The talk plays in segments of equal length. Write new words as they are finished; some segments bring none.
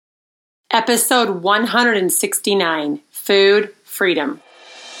Episode 169, Food Freedom.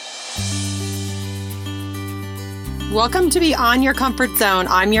 Welcome to Beyond Your Comfort Zone.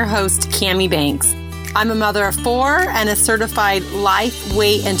 I'm your host, Cami Banks. I'm a mother of 4 and a certified life,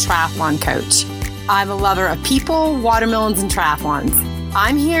 weight, and triathlon coach. I'm a lover of people, watermelons, and triathlons.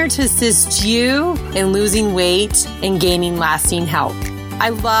 I'm here to assist you in losing weight and gaining lasting health. I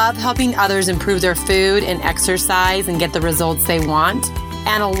love helping others improve their food and exercise and get the results they want.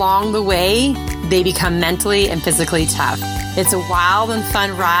 And along the way, they become mentally and physically tough. It's a wild and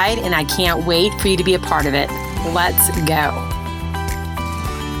fun ride, and I can't wait for you to be a part of it. Let's go.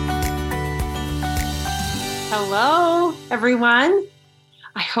 Hello, everyone.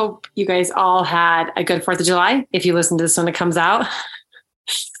 I hope you guys all had a good 4th of July, if you listen to this when it comes out.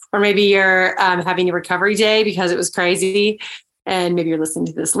 Or maybe you're having a recovery day because it was crazy, and maybe you're listening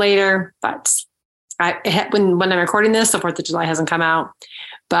to this later. But when I'm recording this, the 4th of July hasn't come out,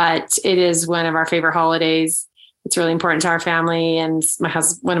 but it is one of our favorite holidays. It's really important to our family and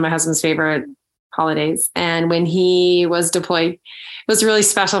one of my husband's favorite holidays. And when he was deployed, it was really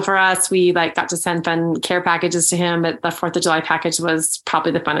special for us. We got to send fun care packages to him, but the 4th of July package was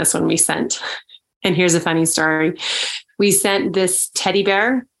probably the funnest one we sent. And here's a funny story. We sent this teddy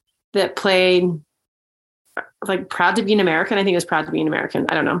bear that played Proud to be an American. I think it was Proud to be an American.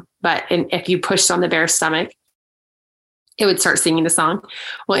 I don't know. But if you pushed on the bear's stomach, it would start singing the song.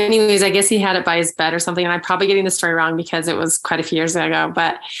 Well, anyways, I guess he had it by his bed or something. And I'm probably getting the story wrong because it was quite a few years ago,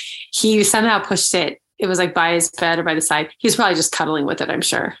 but he somehow pushed it. It was by his bed or by the side. He was probably just cuddling with it, I'm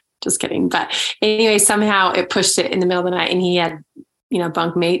sure. Just kidding. But anyway, somehow it pushed it in the middle of the night and he had,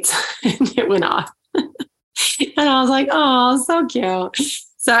 bunk mates and it went off. And I was like, oh, so cute.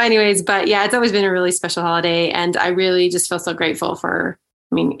 So anyways, but yeah, it's always been a really special holiday. And I really just feel so grateful for,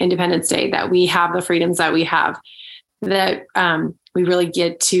 Independence Day, that we have the freedoms that we have, that we really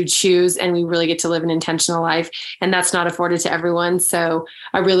get to choose and we really get to live an intentional life. And that's not afforded to everyone. So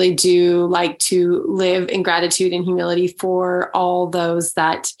I really do like to live in gratitude and humility for all those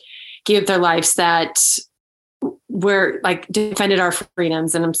that gave their lives, that were defended our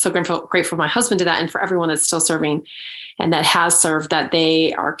freedoms. And I'm so grateful for my husband to that, and for everyone that's still serving and that has served, that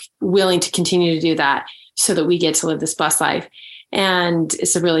they are willing to continue to do that so that we get to live this blessed life. And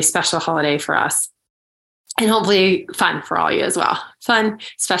it's a really special holiday for us, and hopefully fun for all you as well. Fun,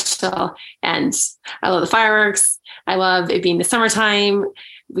 special. And I love the fireworks. I love it being the summertime.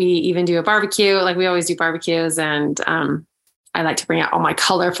 We even do a barbecue. We always do barbecues. And I like to bring out all my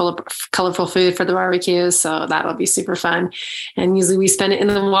colorful food for the barbecues. So that'll be super fun. And usually we spend it in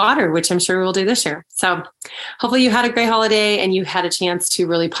the water, which I'm sure we'll do this year. So hopefully you had a great holiday and you had a chance to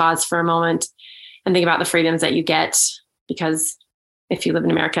really pause for a moment and think about the freedoms that you get. Because if you live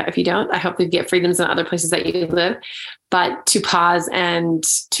in America, if you don't, I hope you get freedoms in other places that you live. But to pause and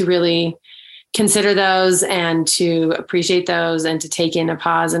to really consider those and to appreciate those and to take in a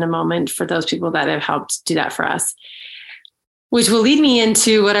pause and a moment for those people that have helped do that for us. Which will lead me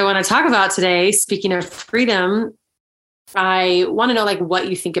into what I want to talk about today. Speaking of freedom, I want to know what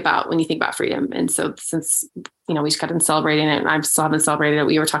you think about when you think about freedom. And so since, we just got done celebrating it, and I still haven't celebrated it.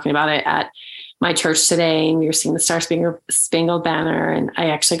 We were talking about it at my church today, and we were singing the Star Spangled Banner. And I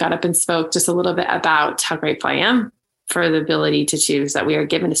actually got up and spoke just a little bit about how grateful I am for the ability to choose, that we are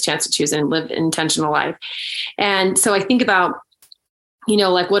given this chance to choose and live an intentional life. And so I think about,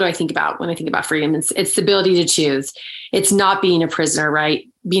 what do I think about when I think about freedom? It's the ability to choose. It's not being a prisoner, right?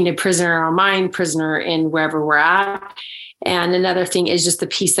 Being a prisoner in our mind, prisoner in wherever we're at. And another thing is just the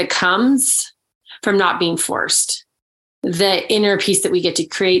peace that comes from not being forced. The inner peace that we get to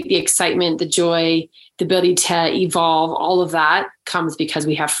create, the excitement, the joy, the ability to evolve, all of that comes because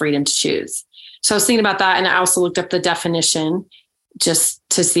we have freedom to choose. So I was thinking about that. And I also looked up the definition just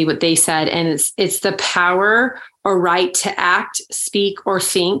to see what they said. And it's the power or right to act, speak, or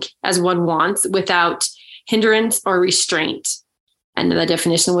think as one wants without hindrance or restraint. And the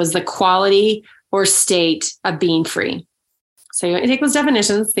definition was the quality or state of being free. So you take those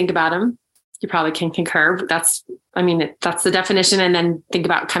definitions, think about them. You probably can concur, but that's the definition. And then think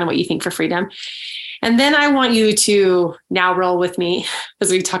about kind of what you think for freedom. And then I want you to now roll with me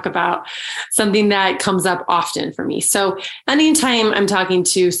as we talk about something that comes up often for me. So anytime I'm talking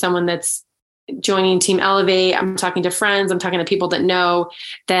to someone that's joining Team Elevate, I'm talking to friends, I'm talking to people that know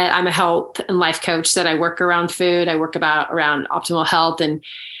that I'm a health and life coach, that I work around food, I work around optimal health and,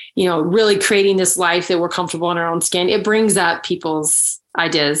 really creating this life that we're comfortable in our own skin. It brings up people's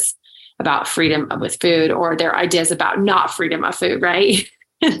ideas about freedom with food, or their ideas about not freedom of food, right?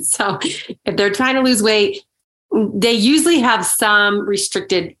 So if they're trying to lose weight, they usually have some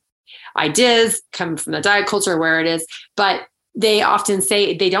restricted ideas coming from the diet culture, where it is, but they often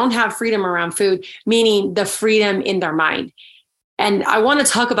say they don't have freedom around food, meaning the freedom in their mind. And I want to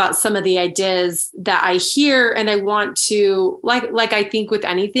talk about some of the ideas that I hear, and I want to, like I think with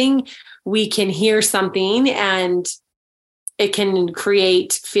anything, we can hear something and it can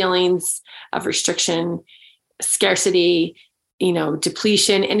create feelings of restriction, scarcity,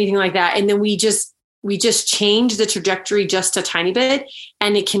 depletion, anything like that. And then we just change the trajectory just a tiny bit,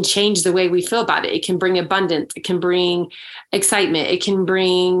 and it can change the way we feel about it. It can bring abundance. It can bring excitement. It can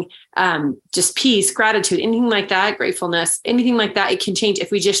bring just peace, gratitude, anything like that, gratefulness, anything like that. It can change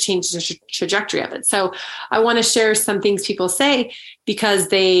if we just change the trajectory of it. So I want to share some things people say, because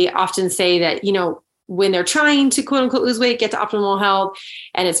they often say that, when they're trying to quote unquote lose weight, get to optimal health,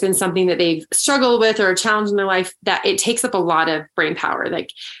 and it's been something that they've struggled with or a challenge in their life, that it takes up a lot of brain power.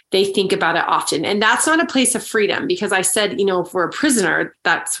 Like they think about it often. And that's not a place of freedom, because I said, if we're a prisoner,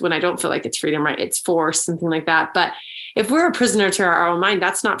 that's when I don't feel like it's freedom, right? It's force, something like that. But if we're a prisoner to our own mind,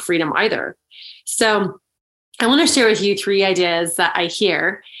 that's not freedom either. So I want to share with you 3 ideas that I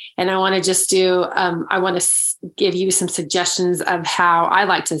hear. And I want to just I want to give you some suggestions of how I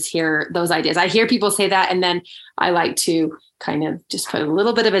like to hear those ideas. I hear people say that, and then I like to kind of just put a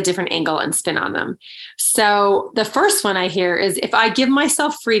little bit of a different angle and spin on them. So the first one I hear is, if I give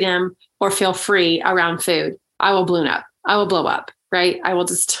myself freedom or feel free around food, I will blow up. I will blow up, right? I will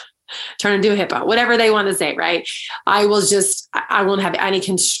just turn into a hippo, whatever they want to say, right? I won't have any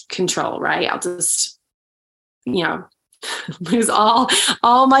control, right? I'll just, lose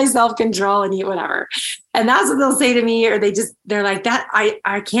all my self-control and eat whatever. And that's what they'll say to me, or they're like that.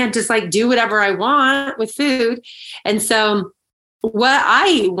 I can't just do whatever I want with food. And so what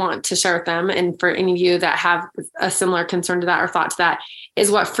I want to share with them, and for any of you that have a similar concern to that or thought to that, is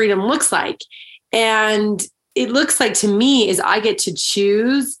what freedom looks like. And it looks like to me is I get to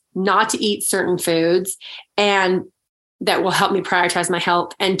choose not to eat certain foods, and that will help me prioritize my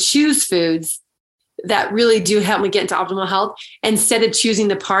health, and choose foods that really do help me get into optimal health, instead of choosing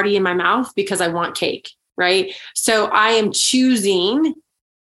the party in my mouth because I want cake, right? So I am choosing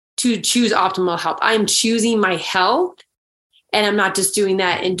to choose optimal health. I am choosing my health, and I'm not just doing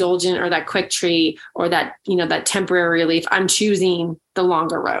that indulgent or that quick treat or that, that temporary relief. I'm choosing the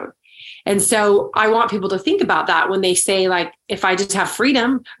longer road. And so I want people to think about that when they say, if I just have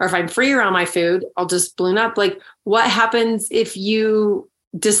freedom, or if I'm free around my food, I'll just balloon up. What happens if you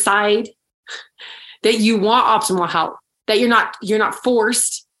decide that you want optimal health, that you're not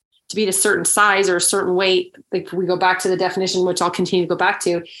forced to be at a certain size or a certain weight? Like we go back to the definition, which I'll continue to go back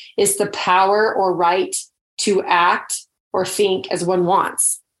to, is the power or right to act or think as one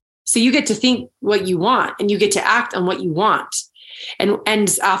wants. So you get to think what you want, and you get to act on what you want. And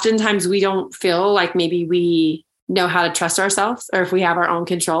oftentimes we don't feel like maybe we know how to trust ourselves, or if we have our own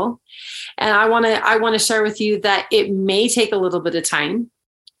control. And I want to share with you that it may take a little bit of time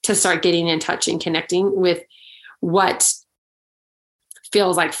to start getting in touch and connecting with what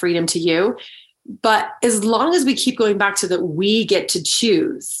feels like freedom to you. But as long as we keep going back to that, we get to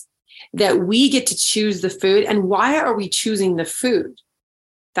choose the food. And why are we choosing the food?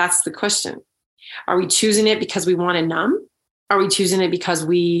 That's the question. Are we choosing it because we want to numb? Are we choosing it because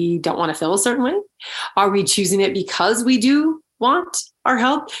we don't want to feel a certain way? Are we choosing it because we do want our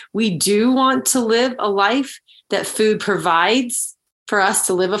health? We do want to live a life that food provides for us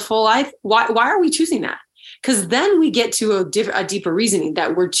to live a full life? Why are we choosing that? Because then we get to a deeper reasoning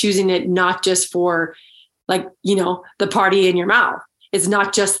that we're choosing it not just for the party in your mouth. It's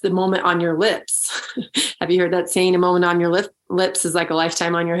not just the moment on your lips. Have you heard that saying, a moment on your lips is like a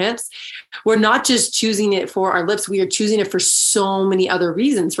lifetime on your hips? We're not just choosing it for our lips. We are choosing it for so many other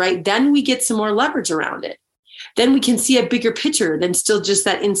reasons, right? Then we get some more leverage around it. Then we can see a bigger picture than still just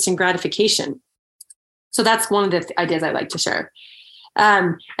that instant gratification. So that's one of the ideas I like to share.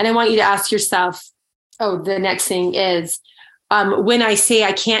 And I want you to ask yourself, the next thing is, when I say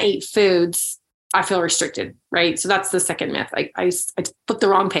I can't eat foods, I feel restricted, right? So that's the second myth. I flipped the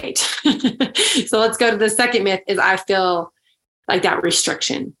wrong page. So let's go to the second myth, is I feel like that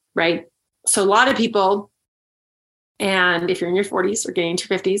restriction, right? So a lot of people, and if you're in your 40s or getting into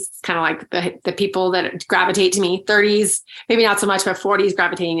your 50s, it's kind of like the people that gravitate to me, 30s, maybe not so much, but 40s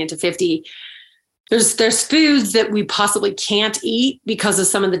gravitating into 50. There's foods that we possibly can't eat because of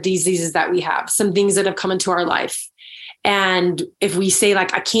some of the diseases that we have, some things that have come into our life. And if we say I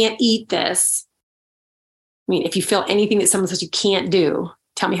can't eat this, if you feel anything that someone says you can't do,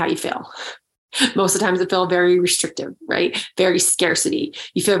 tell me how you feel. Most of the times it feels very restrictive, right? Very scarcity.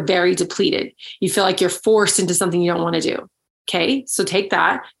 You feel very depleted. You feel like you're forced into something you don't want to do. Okay. So take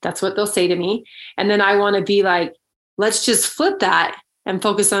that. That's what they'll say to me. And then I want to be let's just flip that and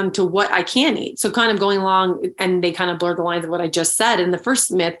focus on to what I can eat. So kind of going along, and they kind of blur the lines of what I just said in the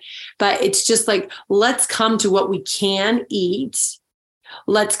first myth, but it's just like, let's come to what we can eat.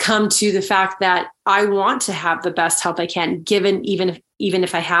 Let's come to the fact that I want to have the best health I can, given even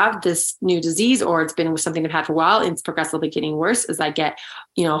if I have this new disease, or it's been something I've had for a while and it's progressively getting worse as I get,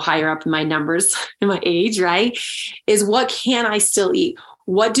 higher up in my numbers in my age, right? Is what can I still eat?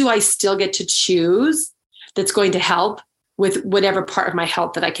 What do I still get to choose that's going to help with whatever part of my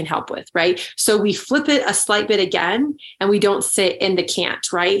health that I can help with, right? So we flip it a slight bit again, and we don't sit in the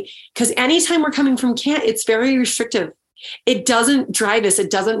can't, right? Because anytime we're coming from can't, it's very restrictive. It doesn't drive us.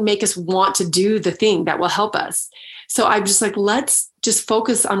 It doesn't make us want to do the thing that will help us. So I'm just like, let's just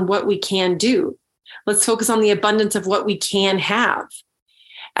focus on what we can do. Let's focus on the abundance of what we can have.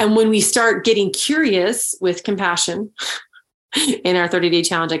 And when we start getting curious with compassion, in our 30-day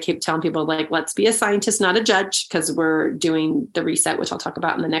challenge, I keep telling people, like, let's be a scientist, not a judge, because we're doing the reset, which I'll talk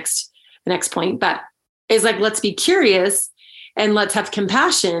about in the next point. But it's like, let's be curious and let's have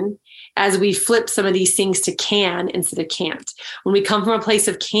compassion as we flip some of these things to can instead of can't. When we come from a place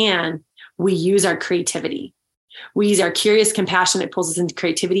of can, we use our creativity. We use our curious compassion. It pulls us into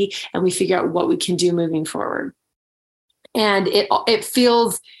creativity, and we figure out what we can do moving forward. And it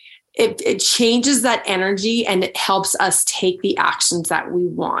changes that energy, and it helps us take the actions that we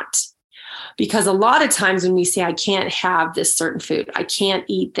want. Because a lot of times when we say, I can't have this certain food, I can't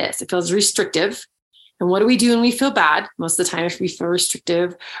eat this, it feels restrictive. And what do we do when we feel bad? Most of the time, if we feel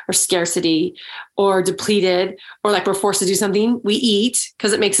restrictive or scarcity or depleted, or like we're forced to do something, we eat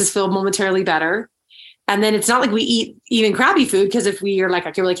because it makes us feel momentarily better. And then it's not like we eat even crappy food, because if we are like,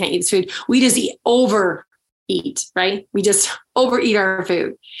 I really can't eat this food, we just overeat, right? We just overeat our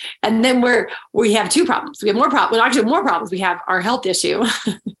food. And then we have two problems. We have more problems. Well, actually more problems. We have our health issue.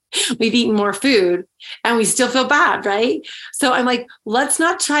 We've eaten more food and we still feel bad, right? So I'm like, let's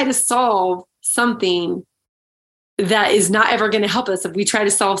not try to solve something that is not ever going to help us. If we try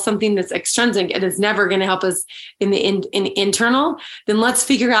to solve something that's extrinsic and it's never going to help us in the internal, then let's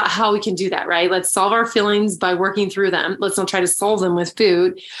figure out how we can do that, right? Let's solve our feelings by working through them. Let's not try to solve them with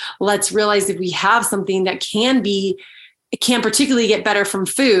food. Let's realize if we have something that it can particularly get better from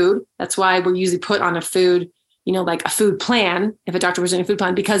food. That's why we're usually put on a food, like a food plan, if a doctor was doing a food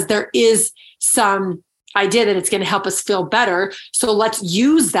plan, because there is some idea that it's going to help us feel better. So let's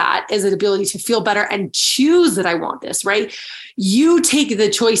use that as an ability to feel better and choose that I want this, right? You take the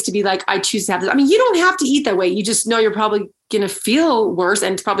choice to be like, I choose to have this. I mean, you don't have to eat that way. You just know you're probably going to feel worse,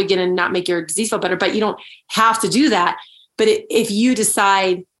 and it's probably going to not make your disease feel better, but you don't have to do that. But if you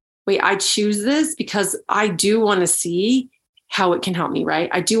decide, wait, I choose this because I do want to see how it can help me, right?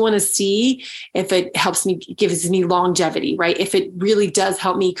 I do want to see if it helps me, gives me longevity, right? If it really does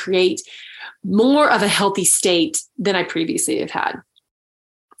help me create more of a healthy state than I previously have had.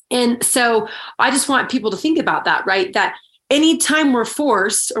 And so I just want people to think about that, right? That anytime we're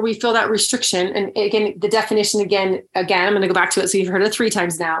forced or we feel that restriction, and again, the definition again, I'm going to go back to it. So you've heard it 3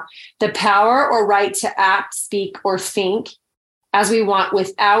 times now: the power or right to act, speak, or think as we want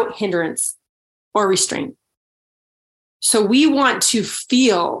without hindrance or restraint. So we want to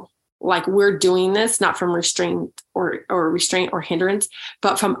feel like we're doing this, not from restraint or hindrance,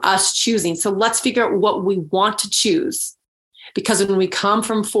 but from us choosing. So let's figure out what we want to choose, because when we come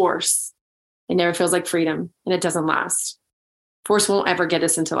from force, it never feels like freedom, and it doesn't last. Force won't ever get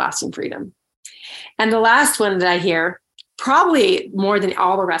us into lasting freedom. And the last one that I hear, probably more than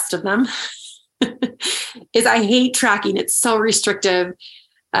all the rest of them, is I hate tracking. It's so restrictive.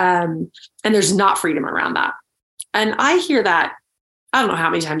 And there's not freedom around that. And I hear that, I don't know how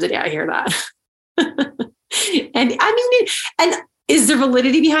many times a day I hear that. And I mean, and is there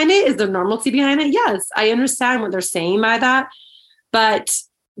validity behind it? Is there normalcy behind it? Yes, I understand what they're saying by that. But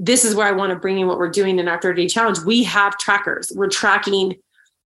this is where I want to bring in what we're doing in our 30-day challenge. We have trackers. We're tracking,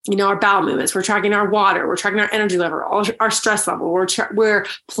 our bowel movements. We're tracking our water. We're tracking our energy level, our stress level. We're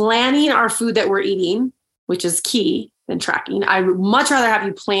planning our food that we're eating, which is key than tracking. I would much rather have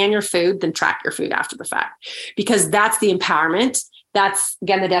you plan your food than track your food after the fact, because that's the empowerment. That's,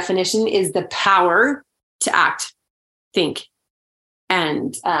 again, the definition is the power to act, think,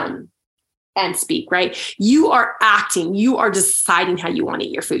 and speak, right? You are acting. You are deciding how you want to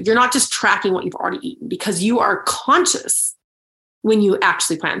eat your food. You're not just tracking what you've already eaten, because you are conscious when you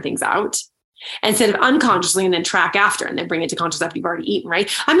actually plan things out, instead of unconsciously and then track after and then bring it to conscious after you've already eaten, right?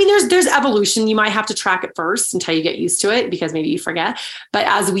 I mean, there's evolution. You might have to track it first until you get used to it, because maybe you forget. But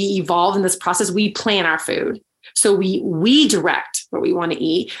as we evolve in this process, we plan our food. So we direct what we want to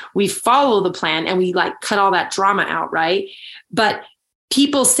eat. We follow the plan, and we cut all that drama out, right? But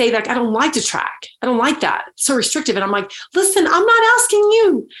people say that I don't like to track. I don't like that. It's so restrictive. And I'm like, listen, I'm not asking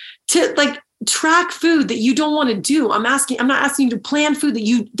you to like track food that you don't want to do. I'm not asking you to plan food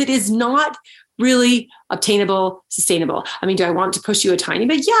that is not really obtainable, sustainable. I mean, do I want to push you a tiny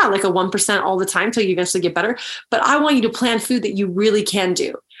bit? Yeah, like a 1% all the time until you eventually get better. But I want you to plan food that you really can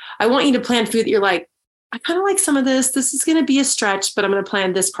do. I want you to plan food that you're like, I kind of like some of this. This is going to be a stretch, but I'm going to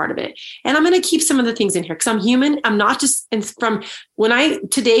plan this part of it. And I'm going to keep some of the things in here because I'm human. I'm not just when I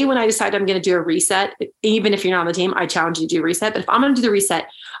decide I'm going to do a reset, even if you're not on the team, I challenge you to do a reset. But if I'm going to do the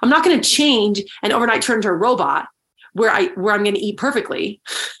reset, I'm not going to change and overnight turn into a robot where I'm going to eat perfectly.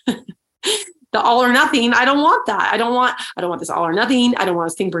 The all or nothing. I don't want that. I don't want this all or nothing. I don't want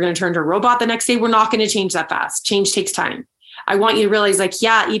to think we're going to turn into a robot the next day. We're not going to change that fast. Change takes time. I want you to realize like,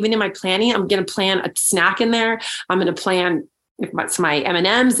 yeah, even in my planning, I'm going to plan a snack in there. I'm going to plan if it's my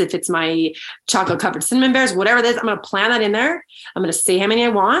M&Ms, if it's my chocolate covered cinnamon bears, whatever it is, I'm going to plan that in there. I'm going to say how many I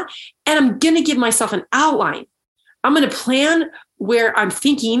want, and I'm going to give myself an outline. I'm going to plan where I'm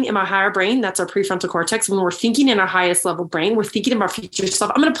thinking in my higher brain. That's our prefrontal cortex. When we're thinking in our highest level brain, we're thinking of our future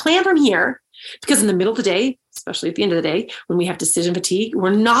self. I'm going to plan from here because in the middle of the day, especially at the end of the day, when we have decision fatigue,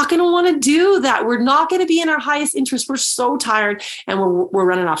 we're not going to want to do that. We're not going to be in our highest interest. We're so tired and we're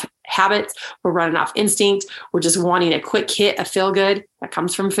running off habits. We're running off instinct. We're just wanting a quick hit, a feel good that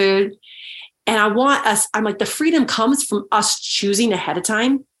comes from food. And I'm like, the freedom comes from us choosing ahead of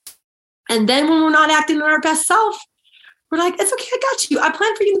time. And then when we're not acting in our best self, we're like, it's okay, I got you. I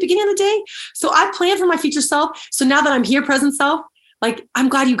planned for you in the beginning of the day. So I planned for my future self. So now that I'm here, present self, like, I'm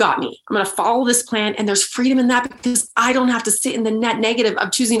glad you got me. I'm going to follow this plan. And there's freedom in that because I don't have to sit in the net negative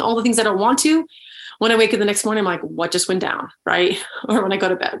of choosing all the things I don't want to. When I wake up the next morning, I'm like, what just went down? Right. Or when I go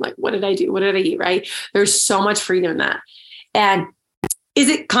to bed, I'm like, what did I do? What did I eat? Right. There's so much freedom in that. And is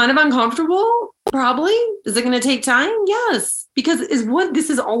it kind of uncomfortable? Probably. Is it going to take time? Yes. Because what this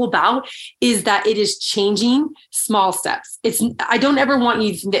is all about is that it is changing small steps. I don't ever want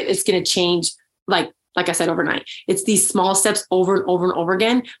you to think that it's going to change like I said, overnight. It's these small steps over and over and over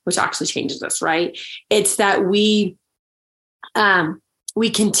again, which actually changes us, right? It's that we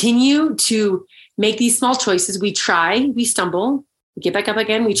continue to make these small choices. We try, we stumble, we get back up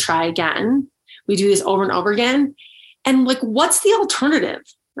again, we try again. We do this over and over again. And like, what's the alternative,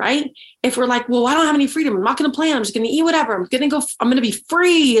 right? If we're like, well, I don't have any freedom. I'm not going to plan. I'm just going to eat whatever. I'm going to be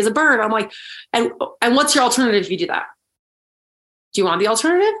free as a bird. I'm like, and what's your alternative if you do that? Do you want the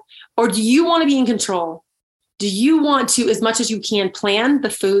alternative? Or do you want to be in control? Do you want to, as much as you can, plan the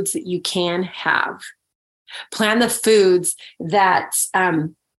foods that you can have? Plan the foods that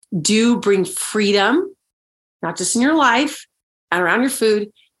do bring freedom, not just in your life and around your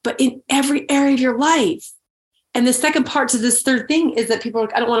food, but in every area of your life. And the second part to this third thing is that people are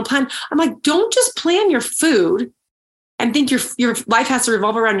like, I don't want to plan. I'm like, don't just plan your food and think your life has to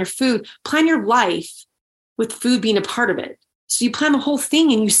revolve around your food. Plan your life with food being a part of it. So you plan the whole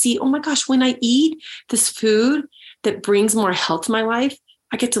thing and you see, oh my gosh, when I eat this food that brings more health to my life,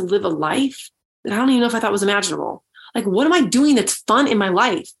 I get to live a life that I don't even know if I thought was imaginable. Like, what am I doing that's fun in my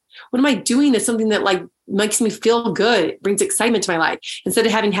life? What am I doing that's something that like makes me feel good, brings excitement to my life? Instead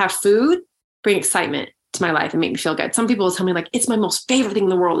of having to have food, bring excitement to my life and make me feel good. Some people will tell me like, it's my most favorite thing in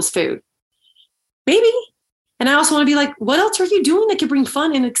the world is food. Maybe. And I also want to be like, what else are you doing that could bring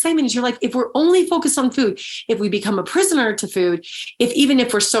fun and excitement into your life? If we're only focused on food, if we become a prisoner to food, even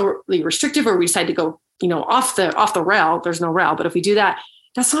if we're so restrictive or we decide to go, off the rail, there's no rail, but if we do that,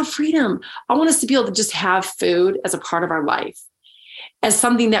 that's not freedom. I want us to be able to just have food as a part of our life, as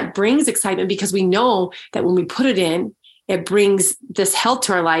something that brings excitement, because we know that when we put it in, it brings this health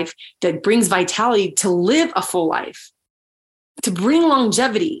to our life, that brings vitality to live a full life, to bring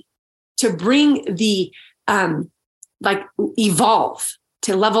longevity, to bring the evolve,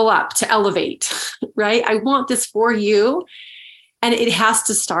 to level up, to elevate, right? I want this for you. And it has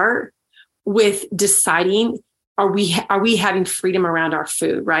to start with deciding, are we having freedom around our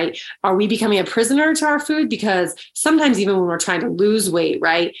food, right? Are we becoming a prisoner to our food? Because sometimes even when we're trying to lose weight,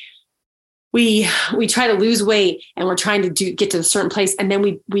 right? We try to lose weight and we're trying to get to a certain place. And then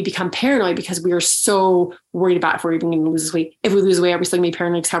we become paranoid because we are so worried about if we're even going to lose weight. If we lose weight, are we still going to be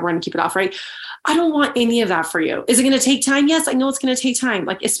paranoid because how we're going to keep it off, right? I don't want any of that for you. Is it going to take time? Yes, I know it's going to take time.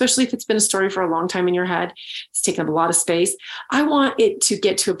 Like, especially if it's been a story for a long time in your head, it's taken up a lot of space. I want it to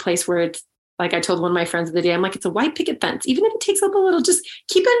get to a place where it's, like I told one of my friends the other day, I'm like, it's a white picket fence. Even if it takes up a little, just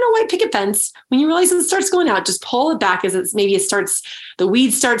keep it in a white picket fence. When you realize it starts going out, just pull it back as the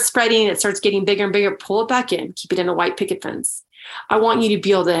weeds start spreading, it starts getting bigger and bigger, pull it back in, keep it in a white picket fence. I want you to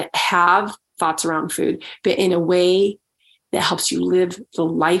be able to have thoughts around food, but in a way that helps you live the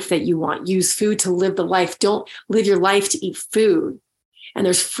life that you want. Use food to live the life. Don't live your life to eat food. And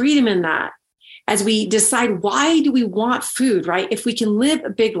there's freedom in that. As we decide, why do we want food, right? If we can live a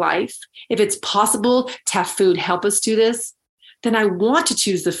big life, if it's possible to have food help us do this, then I want to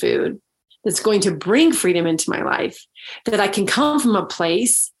choose the food that's going to bring freedom into my life, that I can come from a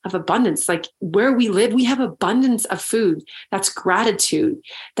place of abundance. Like where we live, we have abundance of food. That's gratitude.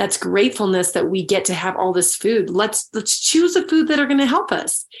 That's gratefulness that we get to have all this food. Let's choose the food that are going to help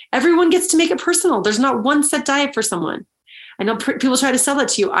us. Everyone gets to make it personal. There's not one set diet for someone. I know people try to sell that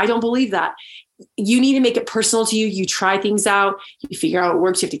to you. I don't believe that. You need to make it personal to you. You try things out. You figure out what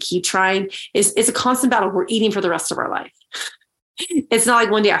works. You have to keep trying. It's a constant battle. We're eating for the rest of our life. It's not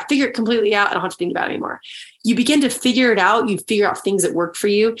like one day I figure it completely out. I don't have to think about it anymore. You begin to figure it out. You figure out things that work for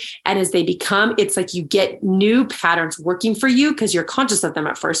you. And as they become, it's like you get new patterns working for you because you're conscious of them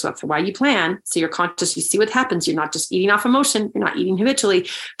at first. So that's why you plan. So you're conscious. You see what happens. You're not just eating off emotion. You're not eating habitually,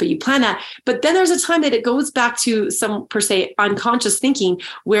 but you plan that. But then there's a time that it goes back to some per se unconscious thinking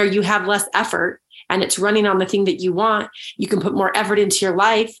where you have less effort and it's running on the thing that you want. You can put more effort into your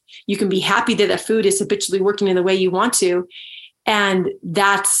life. You can be happy that the food is habitually working in the way you want to. And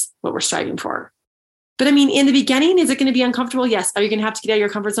that's what we're striving for. But I mean, in the beginning, is it going to be uncomfortable? Yes. Are you going to have to get out of your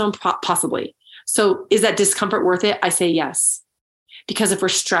comfort zone? Possibly. So is that discomfort worth it? I say yes. Because if we're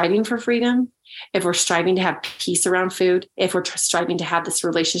striving for freedom, if we're striving to have peace around food, if we're striving to have this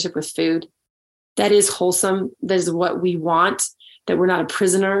relationship with food, that is wholesome. That is what we want, that we're not a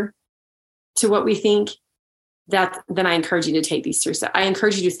prisoner to what we think. Then I encourage you to take these 3 steps. I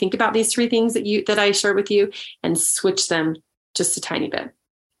encourage you to think about these 3 things that I shared with you and switch them just a tiny bit,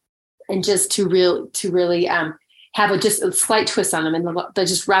 and just to really have just a slight twist on them, and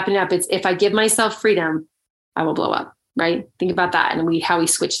just wrapping it up. It's if I give myself freedom, I will blow up. Right? Think about that, and how we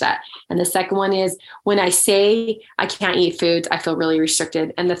switch that. And the second one is when I say I can't eat foods, I feel really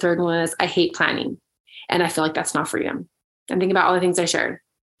restricted. And the third one is I hate planning, and I feel like that's not freedom. And think about all the things I shared,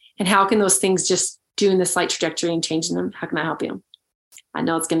 and how can those things just doing the slight trajectory and changing them? How can I help you? I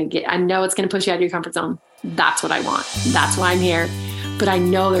know it's going to push you out of your comfort zone. That's what I want. That's why I'm here. But I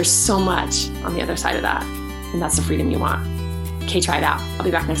know there's so much on the other side of that. And that's the freedom you want. Okay, try it out. I'll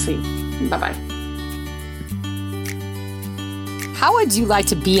be back next week. Bye-bye. How would you like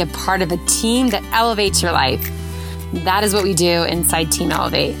to be a part of a team that elevates your life? That is what we do inside Team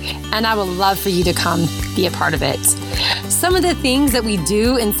Elevate. And I would love for you to come be a part of it. Some of the things that we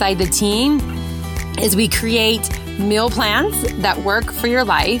do inside the team is we create meal plans that work for your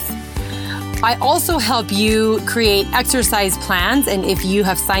life. I also help you create exercise plans. And if you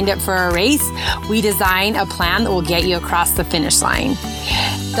have signed up for a race, we design a plan that will get you across the finish line.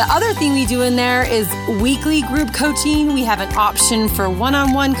 The other thing we do in there is weekly group coaching. We have an option for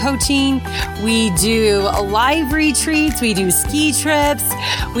one-on-one coaching. We do live retreats. We do ski trips.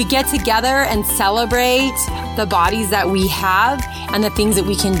 We get together and celebrate the bodies that we have and the things that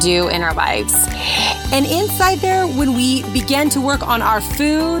we can do in our lives. And inside there, when we begin to work on our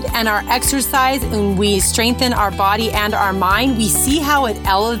food and our exercise and we strengthen our body and our mind, we see how it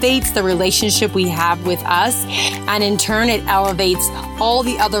elevates the relationship we have with us. And in turn, it elevates all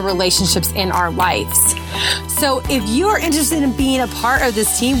the other relationships in our lives. So if you are interested in being a part of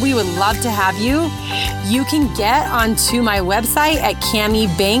this team, we would love to have you. You can get onto my website at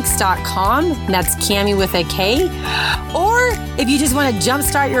CamiBanks.com. That's Cami with a K. Or if you just want to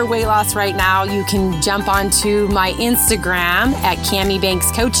jumpstart your weight loss right now, you can jump onto my Instagram at Cami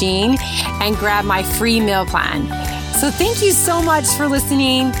Banks Coaching and grab my free meal plan. So thank you so much for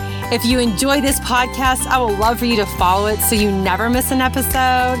listening. If you enjoy this podcast, I would love for you to follow it so you never miss an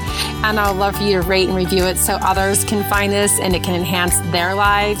episode. And I would love for you to rate and review it so others can find this and it can enhance their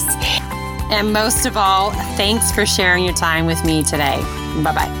lives. And most of all, thanks for sharing your time with me today.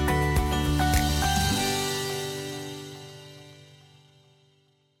 Bye-bye.